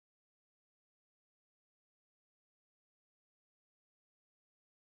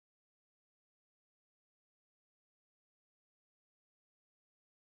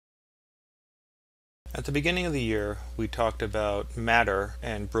At the beginning of the year, we talked about matter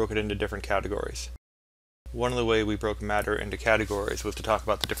and broke it into different categories. One of the ways we broke matter into categories was to talk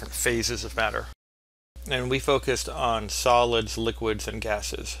about the different phases of matter. And we focused on solids, liquids, and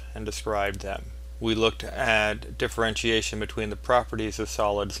gases and described them. We looked at differentiation between the properties of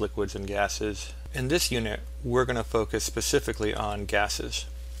solids, liquids, and gases. In this unit, we're going to focus specifically on gases.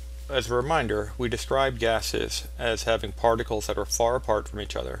 As a reminder, we described gases as having particles that are far apart from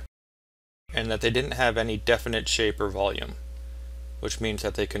each other, and that they didn't have any definite shape or volume, which means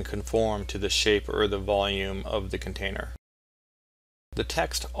that they can conform to the shape or the volume of the container. The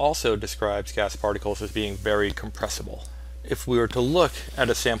text also describes gas particles as being very compressible. If we were to look at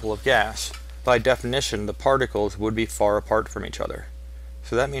a sample of gas, by definition the particles would be far apart from each other.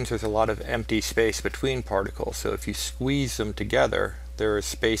 So that means there's a lot of empty space between particles, so if you squeeze them together, there is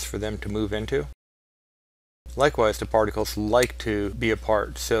space for them to move into. Likewise, the particles like to be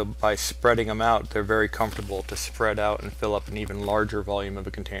apart, so by spreading them out, they're very comfortable to spread out and fill up an even larger volume of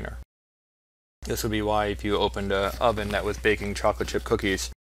a container. This would be why if you opened an oven that was baking chocolate chip cookies,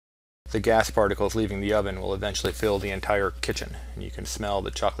 the gas particles leaving the oven will eventually fill the entire kitchen, and you can smell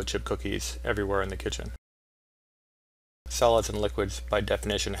the chocolate chip cookies everywhere in the kitchen. Solids and liquids, by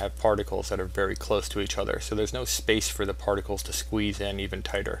definition, have particles that are very close to each other, so there's no space for the particles to squeeze in even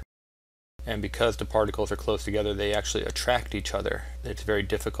tighter. And because the particles are close together, they actually attract each other. It's very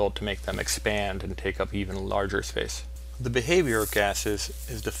difficult to make them expand and take up even larger space. The behavior of gases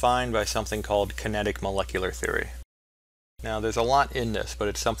is defined by something called kinetic molecular theory. Now, there's a lot in this, but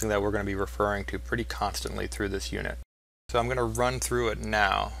it's something that we're going to be referring to pretty constantly through this unit. So I'm going to run through it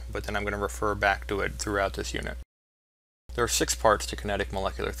now, but then I'm going to refer back to it throughout this unit. There are 6 parts to kinetic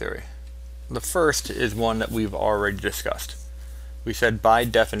molecular theory. The first is one that we've already discussed. We said by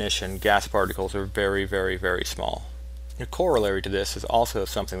definition gas particles are very, very, very small. A corollary to this is also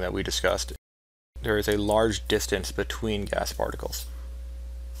something that we discussed. There is a large distance between gas particles.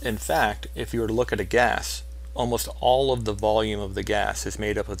 In fact, if you were to look at a gas, almost all of the volume of the gas is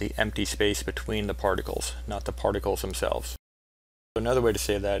made up of the empty space between the particles, not the particles themselves. Another way to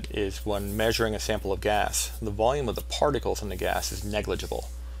say that is when measuring a sample of gas, the volume of the particles in the gas is negligible.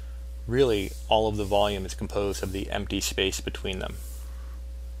 Really, all of the volume is composed of the empty space between them.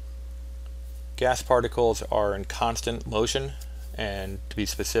 Gas particles are in constant motion, and to be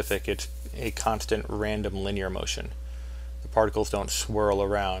specific, it's a constant random linear motion. The particles don't swirl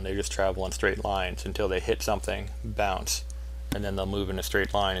around, they just travel in straight lines until they hit something, bounce, and then they'll move in a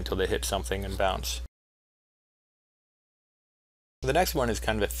straight line until they hit something and bounce. The next one is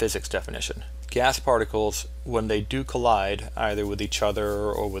kind of a physics definition. Gas particles, when they do collide, either with each other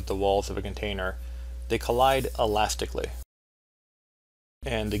or with the walls of a container, they collide elastically.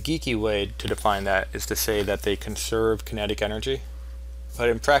 And the geeky way to define that is to say that they conserve kinetic energy. But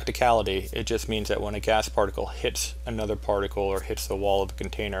in practicality, it just means that when a gas particle hits another particle or hits the wall of a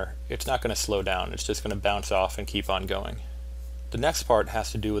container, it's not going to slow down, it's just going to bounce off and keep on going. The next part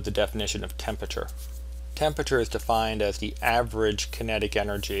has to do with the definition of temperature. Temperature is defined as the average kinetic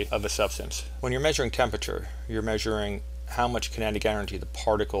energy of a substance. When you're measuring temperature, you're measuring how much kinetic energy the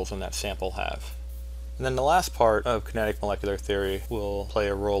particles in that sample have. And then the last part of kinetic molecular theory will play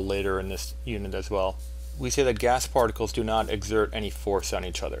a role later in this unit as well. We say that gas particles do not exert any force on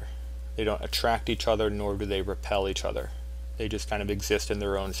each other. They don't attract each other, nor do they repel each other. They just kind of exist in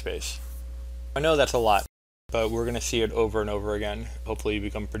their own space. I know that's a lot, but we're going to see it over and over again. Hopefully you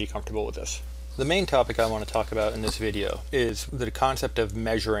become pretty comfortable with this. The main topic I want to talk about in this video is the concept of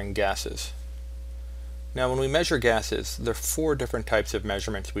measuring gases. Now, when we measure gases, there are 4 different types of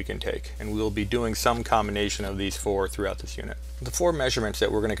measurements we can take, and we'll be doing some combination of these 4 throughout this unit. The 4 measurements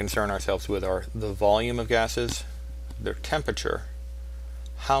that we're going to concern ourselves with are the volume of gases, their temperature,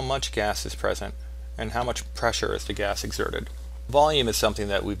 how much gas is present, and how much pressure is the gas exerted. Volume is something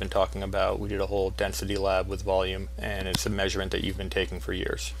that we've been talking about. We did a whole density lab with volume, and it's a measurement that you've been taking for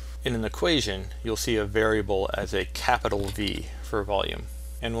years. In an equation, you'll see a variable as a capital V for volume.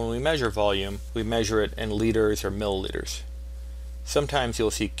 And when we measure volume, we measure it in liters or milliliters. Sometimes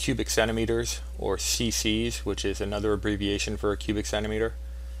you'll see cubic centimeters, or cc's, which is another abbreviation for a cubic centimeter.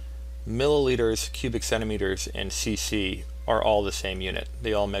 Milliliters, cubic centimeters, and cc are all the same unit.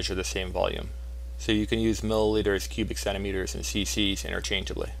 They all measure the same volume. So you can use milliliters, cubic centimeters, and cc's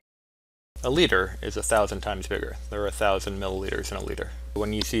interchangeably. A liter is 1,000 times bigger. There are 1,000 milliliters in a liter.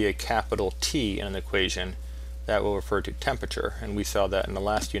 When you see a capital T in an equation, that will refer to temperature, and we saw that in the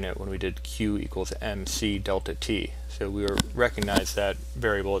last unit when we did Q equals mc delta T. So we recognize that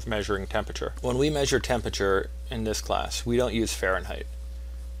variable as measuring temperature. When we measure temperature in this class, we don't use Fahrenheit.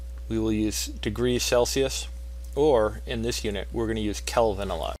 We will use degrees Celsius, or in this unit, we're going to use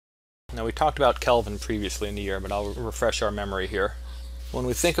Kelvin a lot. Now we talked about Kelvin previously in the year, but I'll refresh our memory here. When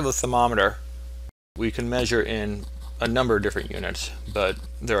we think of a thermometer, we can measure in a number of different units, but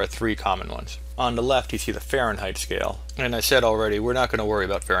there are three common ones. On the left you see the Fahrenheit scale, and I said already we're not going to worry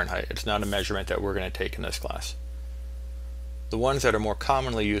about Fahrenheit. It's not a measurement that we're going to take in this class. The ones that are more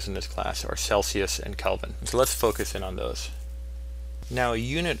commonly used in this class are Celsius and Kelvin, so let's focus in on those. Now a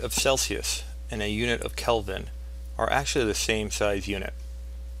unit of Celsius and a unit of Kelvin are actually the same size unit.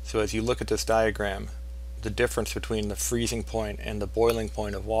 So as you look at this diagram, the difference between the freezing point and the boiling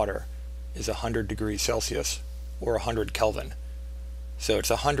point of water is 100 degrees Celsius or 100 Kelvin. So it's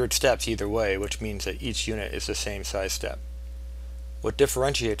 100 steps either way, which means that each unit is the same size step. What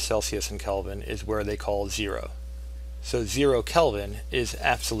differentiates Celsius and Kelvin is where they call zero. So 0 Kelvin is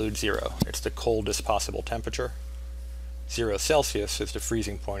absolute zero. It's the coldest possible temperature. 0 Celsius is the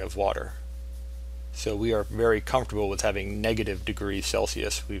freezing point of water. So we are very comfortable with having negative degrees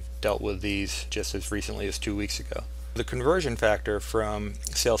Celsius. We've dealt with these just as recently as 2 weeks ago. The conversion factor from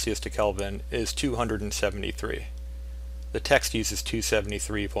Celsius to Kelvin is 273. The text uses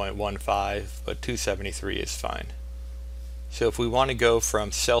 273.15, but 273 is fine. So if we want to go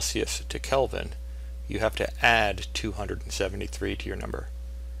from Celsius to Kelvin, you have to add 273 to your number.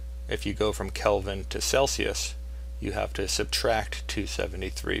 If you go from Kelvin to Celsius, you have to subtract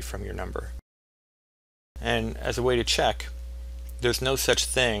 273 from your number. And as a way to check, there's no such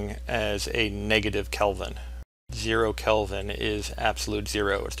thing as a negative Kelvin. 0 Kelvin is absolute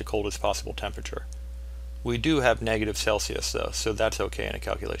zero. It's the coldest possible temperature. We do have negative Celsius though, so that's okay in a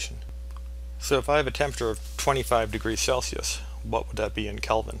calculation. So if I have a temperature of 25 degrees Celsius, what would that be in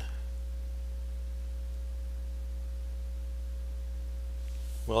Kelvin?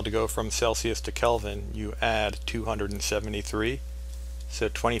 Well, to go from Celsius to Kelvin, you add 273. So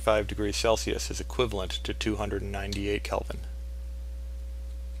 25 degrees Celsius is equivalent to 298 Kelvin.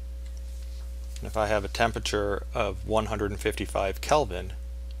 And if I have a temperature of 155 Kelvin,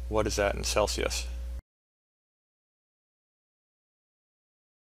 what is that in Celsius?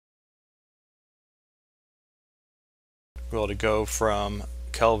 Well, to go from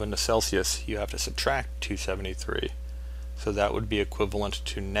Kelvin to Celsius, you have to subtract 273. So that would be equivalent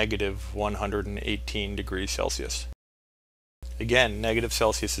to negative 118 degrees Celsius. Again, negative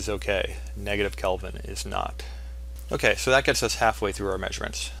Celsius is okay, negative Kelvin is not. Okay, so that gets us halfway through our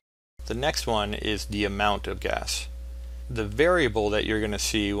measurements. The next one is the amount of gas. The variable that you're going to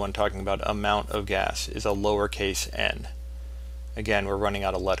see when talking about amount of gas is a lowercase n. Again, we're running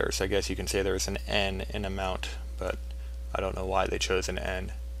out of letters. I guess you can say there's an n in amount, but I don't know why they chose an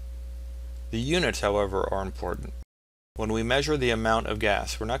n. The units, however, are important. When we measure the amount of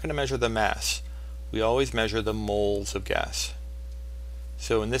gas, we're not going to measure the mass. We always measure the moles of gas.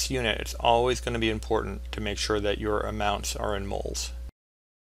 So in this unit, it's always going to be important to make sure that your amounts are in moles.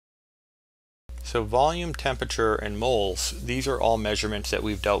 So volume, temperature, and moles, these are all measurements that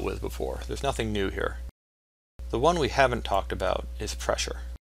we've dealt with before. There's nothing new here. The one we haven't talked about is pressure.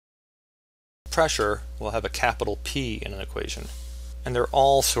 Pressure will have a capital P in an equation, and there are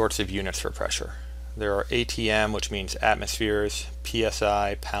all sorts of units for pressure. There are ATM, which means atmospheres,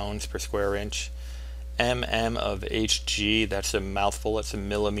 PSI, pounds per square inch, mm of Hg, that's a mouthful, it's in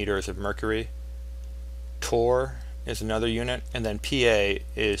millimeters of mercury. Torr is another unit, and then PA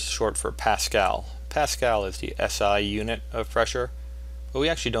is short for Pascal. Pascal is the SI unit of pressure, but we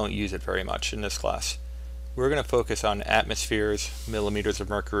actually don't use it very much in this class. We're going to focus on atmospheres, millimeters of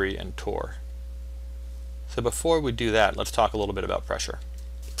mercury, and torr. So before we do that, let's talk a little bit about pressure.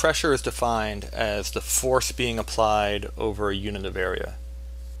 Pressure is defined as the force being applied over a unit of area.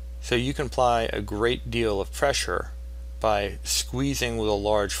 So you can apply a great deal of pressure by squeezing with a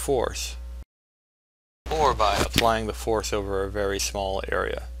large force, or by applying the force over a very small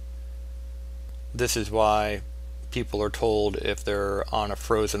area. This is why people are told if they're on a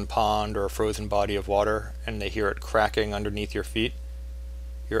frozen pond or a frozen body of water and they hear it cracking underneath your feet,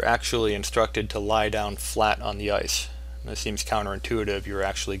 you're actually instructed to lie down flat on the ice. This seems counterintuitive. You're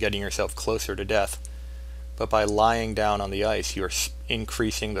actually getting yourself closer to death. But by lying down on the ice, you're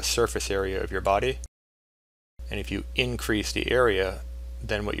increasing the surface area of your body. And if you increase the area,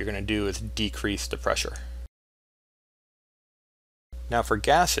 then what you're going to do is decrease the pressure. Now for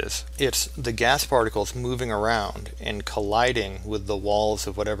gases, it's the gas particles moving around and colliding with the walls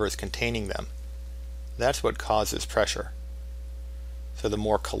of whatever is containing them. That's what causes pressure. So the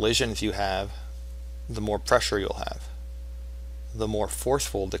more collisions you have, the more pressure you'll have. The more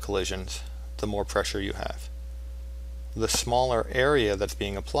forceful the collisions, the more pressure you have. The smaller area that's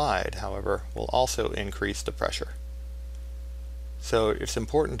being applied, however, will also increase the pressure. So it's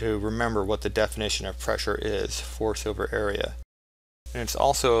important to remember what the definition of pressure is, force over area. And it's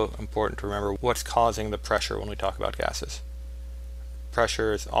also important to remember what's causing the pressure when we talk about gases.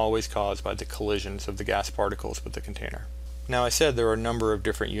 Pressure is always caused by the collisions of the gas particles with the container. Now I said there are a number of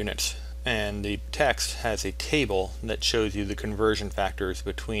different units, and the text has a table that shows you the conversion factors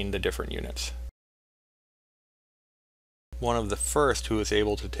between the different units. One of the first who was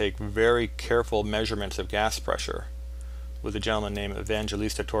able to take very careful measurements of gas pressure was a gentleman named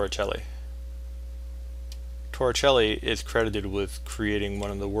Evangelista Torricelli. Torricelli is credited with creating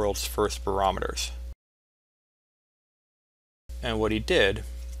one of the world's first barometers. And what he did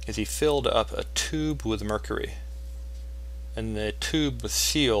is he filled up a tube with mercury, and the tube was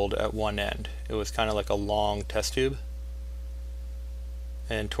sealed at one end. It was kind of like a long test tube,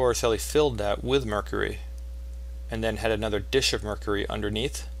 and Torricelli filled that with mercury and then had another dish of mercury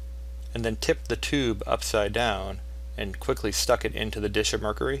underneath, and then tipped the tube upside down and quickly stuck it into the dish of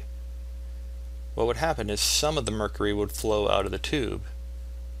mercury. What would happen is some of the mercury would flow out of the tube,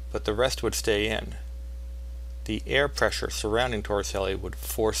 but the rest would stay in. The air pressure surrounding Torricelli would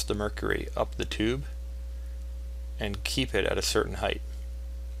force the mercury up the tube and keep it at a certain height.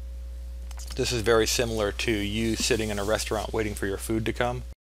 This is very similar to you sitting in a restaurant waiting for your food to come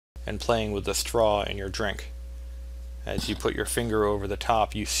and playing with the straw in your drink. As you put your finger over the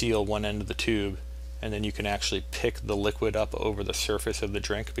top, you seal one end of the tube, and then you can actually pick the liquid up over the surface of the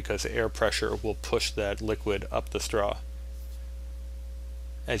drink because air pressure will push that liquid up the straw.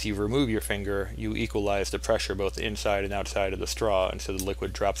 As you remove your finger, you equalize the pressure both inside and outside of the straw, and so the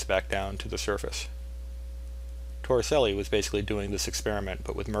liquid drops back down to the surface. Torricelli was basically doing this experiment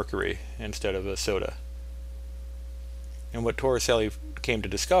but with mercury instead of a soda. And what Torricelli came to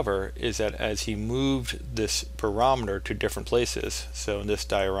discover is that as he moved this barometer to different places, so in this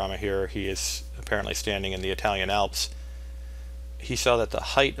diorama here he is apparently standing in the Italian Alps, he saw that the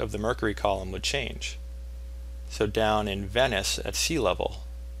height of the mercury column would change. So down in Venice at sea level,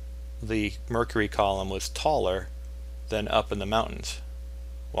 the mercury column was taller than up in the mountains.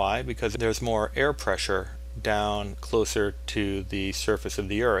 Why? Because there's more air pressure down closer to the surface of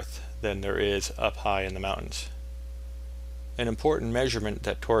the earth than there is up high in the mountains. An important measurement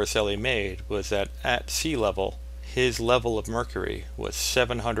that Torricelli made was that at sea level, his level of mercury was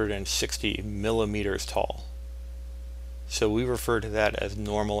 760 millimeters tall. So we refer to that as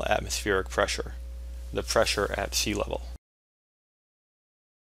normal atmospheric pressure, the pressure at sea level.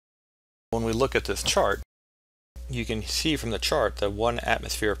 When we look at this chart, you can see from the chart that 1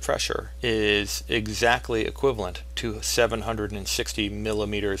 atmosphere of pressure is exactly equivalent to 760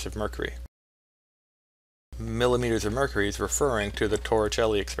 millimeters of mercury. Millimeters of mercury is referring to the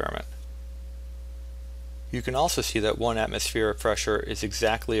Torricelli experiment. You can also see that 1 atmosphere of pressure is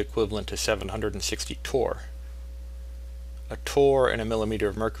exactly equivalent to 760 torr. A torr and a millimeter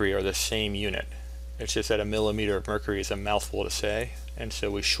of mercury are the same unit. It's just that a millimeter of mercury is a mouthful to say, and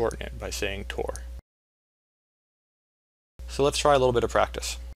so we shorten it by saying torr. So let's try a little bit of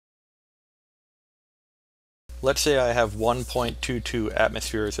practice. Let's say I have 1.22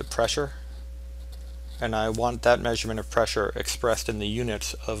 atmospheres of pressure, and I want that measurement of pressure expressed in the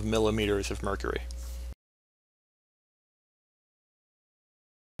units of millimeters of mercury.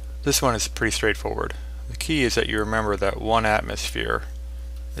 This one is pretty straightforward. The key is that you remember that 1 atmosphere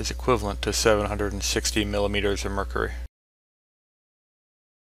is equivalent to 760 millimeters of mercury.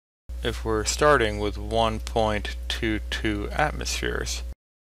 If we're starting with 1.22 atmospheres,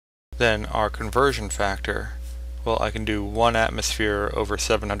 then our conversion factor, well, I can do 1 atmosphere over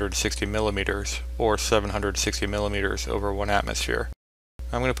 760 millimeters, or 760 millimeters over 1 atmosphere.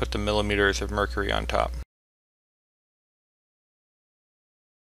 I'm going to put the millimeters of mercury on top.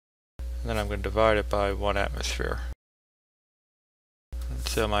 And then I'm going to divide it by 1 atmosphere. And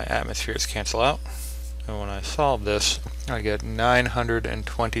so my atmospheres cancel out. And when I solve this, I get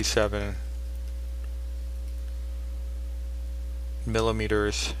 927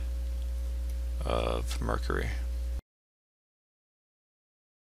 millimeters of mercury.